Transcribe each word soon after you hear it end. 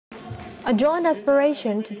A joint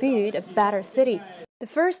aspiration to build a better city. The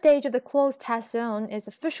first stage of the closed test zone is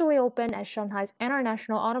officially open at Shanghai's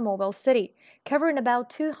International Automobile City, covering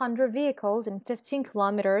about 200 vehicles and 15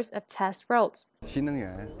 kilometers of test roads.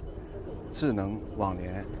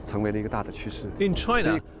 In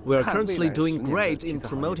China, we are currently doing great in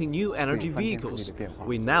promoting new energy vehicles.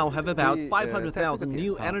 We now have about 500,000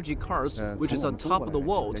 new energy cars, which is on top of the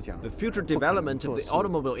world. The future development of the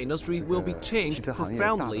automobile industry will be changed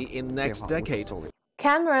profoundly in the next decade.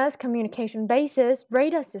 Cameras, communication bases,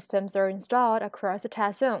 radar systems are installed across the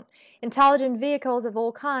test zone. Intelligent vehicles of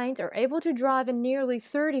all kinds are able to drive in nearly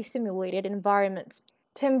 30 simulated environments.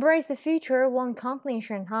 To embrace the future, one company in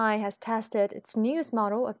Shanghai has tested its newest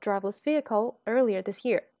model of driverless vehicle earlier this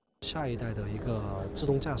year. This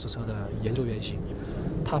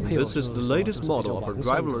is the latest model of a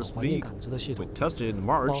driverless vehicle. We tested it in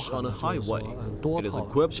March on a highway. It is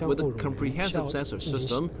equipped with a comprehensive sensor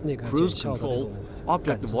system, cruise control,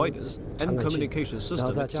 object avoidance, and communication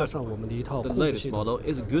system, etc. The latest model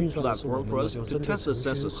is a good platform for us to test the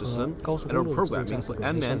sensor system and our programming for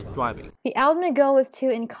unmanned driving. The ultimate goal is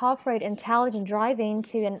to incorporate intelligent driving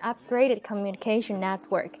to an upgraded communication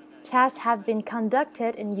network. Tests have been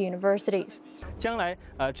conducted in universities.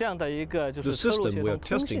 The system we are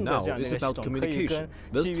testing now is about communication.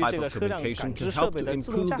 This type of communication can help to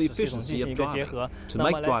improve the efficiency of driving. To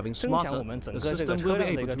make driving smarter, the system will be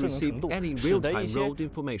able to receive any real-time road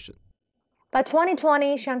information. By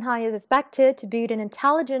 2020, Shanghai is expected to build an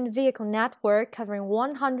intelligent vehicle network covering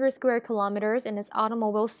 100 square kilometers in its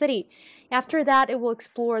automobile city. After that, it will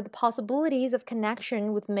explore the possibilities of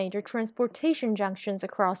connection with major transportation junctions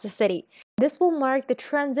across the city. This will mark the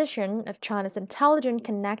transition of China's intelligent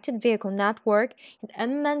connected vehicle network and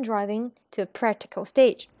unmanned driving to a practical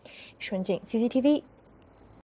stage. 顺境 CCTV